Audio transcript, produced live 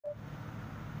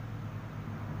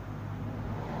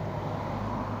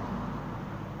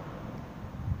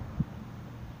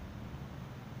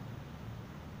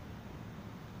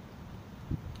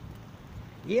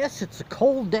Yes, it's a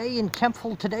cold day in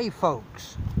Kempful today,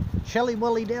 folks. Chilly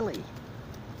willy dilly.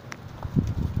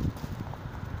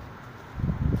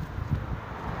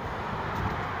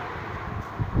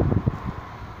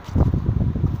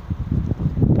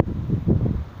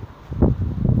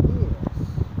 Yes.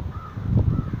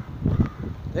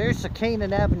 There's the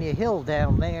Canaan Avenue Hill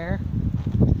down there.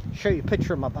 Show you a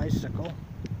picture of my bicycle.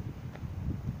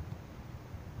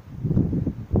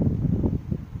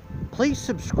 Please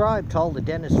subscribe to all the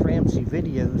Dennis Ramsey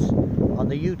videos on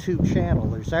the YouTube channel.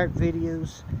 There's art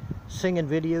videos, singing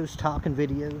videos, talking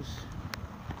videos.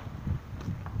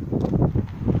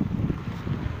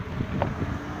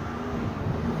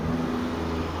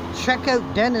 Check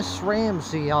out Dennis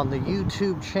Ramsey on the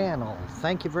YouTube channel.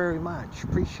 Thank you very much.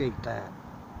 Appreciate that.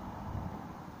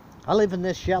 I live in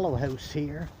this yellow house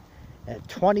here at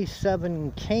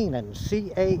 27 Canaan,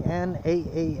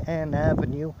 C-A-N-A-A-N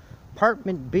Avenue,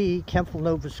 Apartment B, Kempful,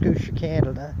 Nova Scotia,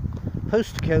 Canada.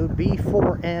 Postcode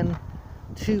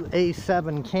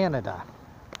B4N2A7, Canada.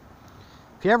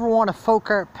 If you ever want a folk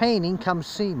art painting, come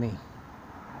see me.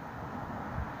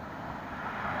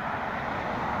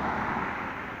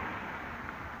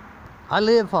 I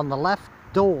live on the left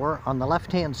door, on the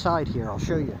left-hand side here. I'll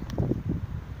show you.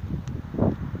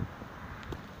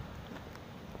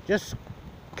 Just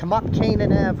come up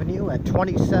Canaan Avenue at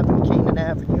 27 Canaan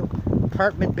Avenue,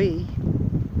 Apartment B.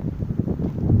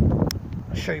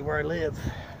 I'll show you where I live.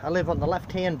 I live on the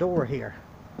left-hand door here,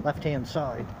 left-hand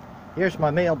side. Here's my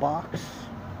mailbox.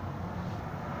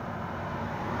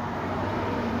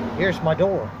 Here's my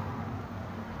door.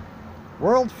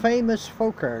 World-famous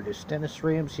folk artist, Dennis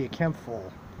Ramsey of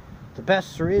Kempful. The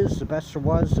best there is, the best there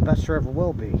was, the best there ever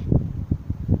will be.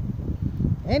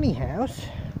 Anyhow, it's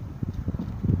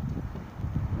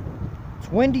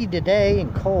windy today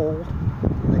and cold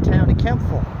in the town of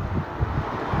Kempful.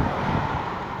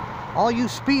 All you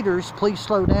speeders, please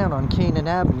slow down on Canaan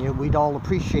Avenue. We'd all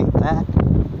appreciate that.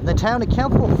 In the town of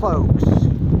Kempful, folks.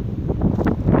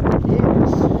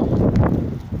 Yes.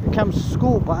 Here comes the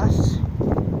school bus.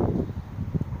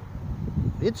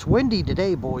 It's windy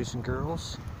today, boys and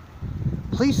girls.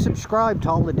 Please subscribe to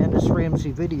all the Dennis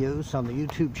Ramsey videos on the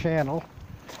YouTube channel.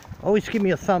 Always give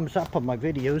me a thumbs up on my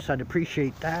videos. I'd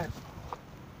appreciate that.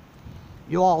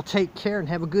 You all take care and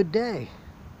have a good day.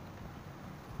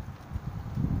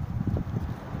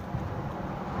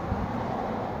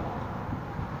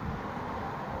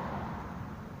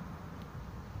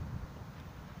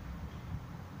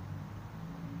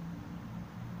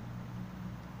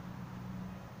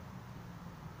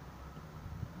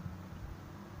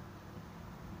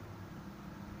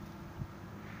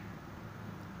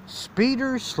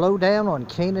 Speeders, slow down on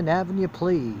Canaan Avenue,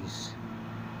 please.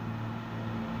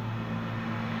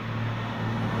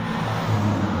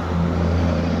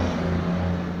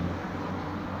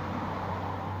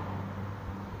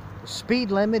 The speed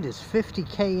limit is 50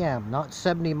 km, not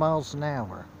 70 miles an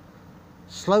hour.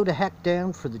 Slow the heck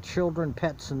down for the children,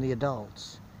 pets, and the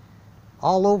adults.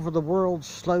 All over the world,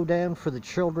 slow down for the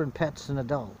children, pets, and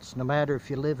adults. No matter if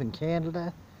you live in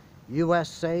Canada,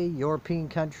 USA, European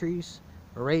countries,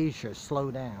 or Asia, slow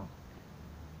down.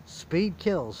 Speed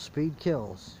kills, speed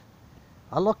kills.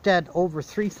 I looked at over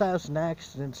 3,000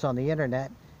 accidents on the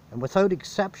internet, and without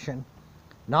exception,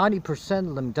 90%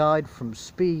 of them died from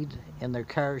speed in their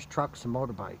cars, trucks, and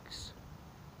motorbikes.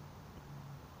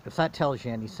 If that tells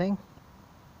you anything.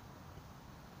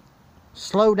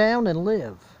 Slow down and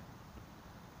live.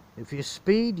 If you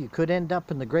speed, you could end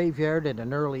up in the graveyard at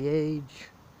an early age.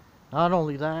 Not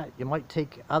only that, you might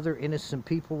take other innocent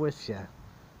people with you.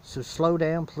 So slow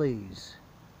down, please.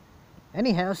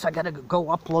 Anyhow, so I gotta go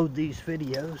upload these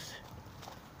videos.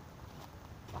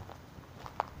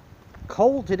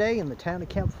 Cold today in the town of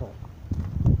Kempful.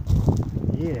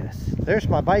 Yes, there's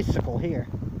my bicycle here.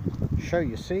 Show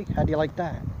you, see? How do you like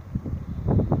that?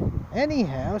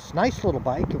 Anyhow, it's a nice little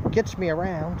bike. It gets me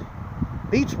around.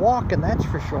 Beats walking, that's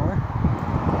for sure.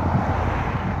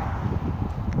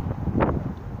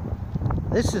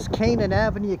 This is Canaan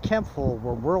Avenue, Kempful,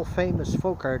 where world-famous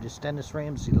folk artist Dennis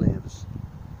Ramsey lives.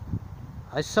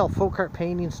 I sell folk art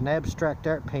paintings and abstract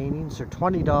art paintings. They're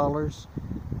 $20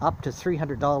 up to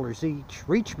 $300 each.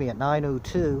 Reach me at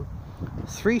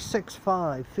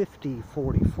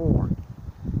 902-365-5044.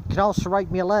 You can also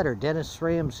write me a letter, Dennis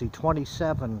Ramsey,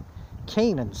 27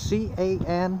 Canaan,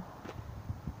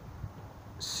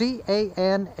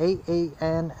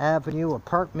 C-A-N-A-A-N Avenue,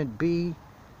 Apartment B,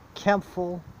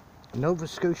 Kempful, Nova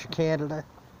Scotia, Canada.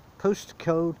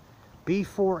 Postcode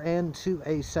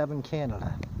B4N2A7,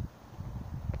 Canada.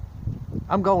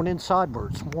 I'm going inside where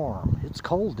it's warm. It's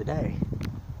cold today.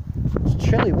 It's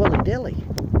chilly willy dilly.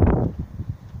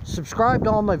 Subscribe to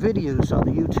all my videos on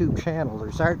the YouTube channel.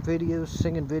 There's art videos,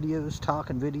 singing videos,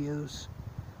 talking videos,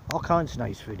 all kinds of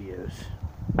nice videos.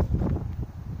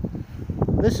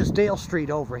 This is Dale Street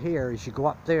over here. As you go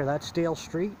up there, that's Dale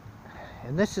Street.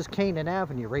 And this is Canaan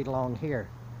Avenue right along here.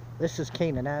 This is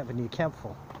Canaan Avenue,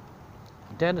 Kempville.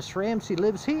 Dennis Ramsay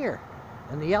lives here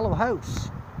in the yellow house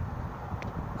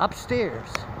upstairs.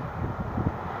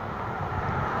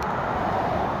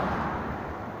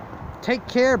 Take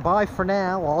care, bye for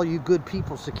now, all you good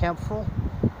peoples of Kempville.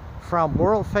 From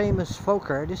world famous folk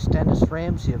artist Dennis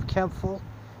Ramsay of Kempville,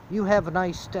 you have a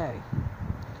nice day.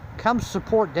 Come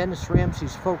support Dennis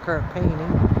Ramsay's folk art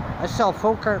painting. I sell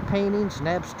folk art paintings and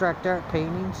abstract art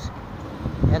paintings,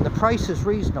 and the price is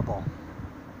reasonable.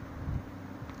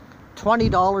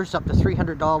 $20 up to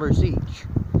 $300 each.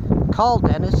 Call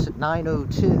Dennis at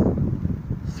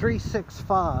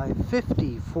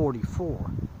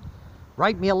 902-365-5044.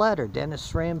 Write me a letter,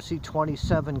 Dennis Ramsay,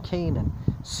 27 Canaan,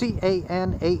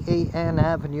 C-A-N-A-A-N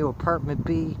Avenue, Apartment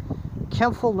B,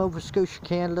 Kempville, Nova Scotia,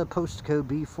 Canada, postal code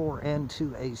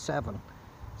B4N2A7.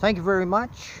 Thank you very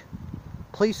much.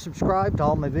 Please subscribe to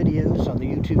all my videos on the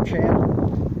YouTube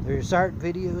channel. There's art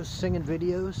videos, singing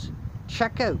videos.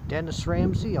 Check out Dennis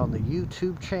Ramsay on the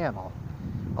YouTube channel.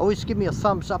 Always give me a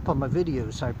thumbs up on my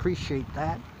videos. I appreciate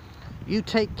that. You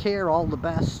take care. All the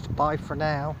best. Bye for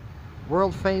now.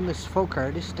 World famous folk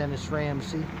artist Dennis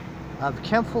Ramsay of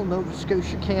Kempville, Nova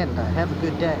Scotia, Canada. Have a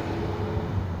good day.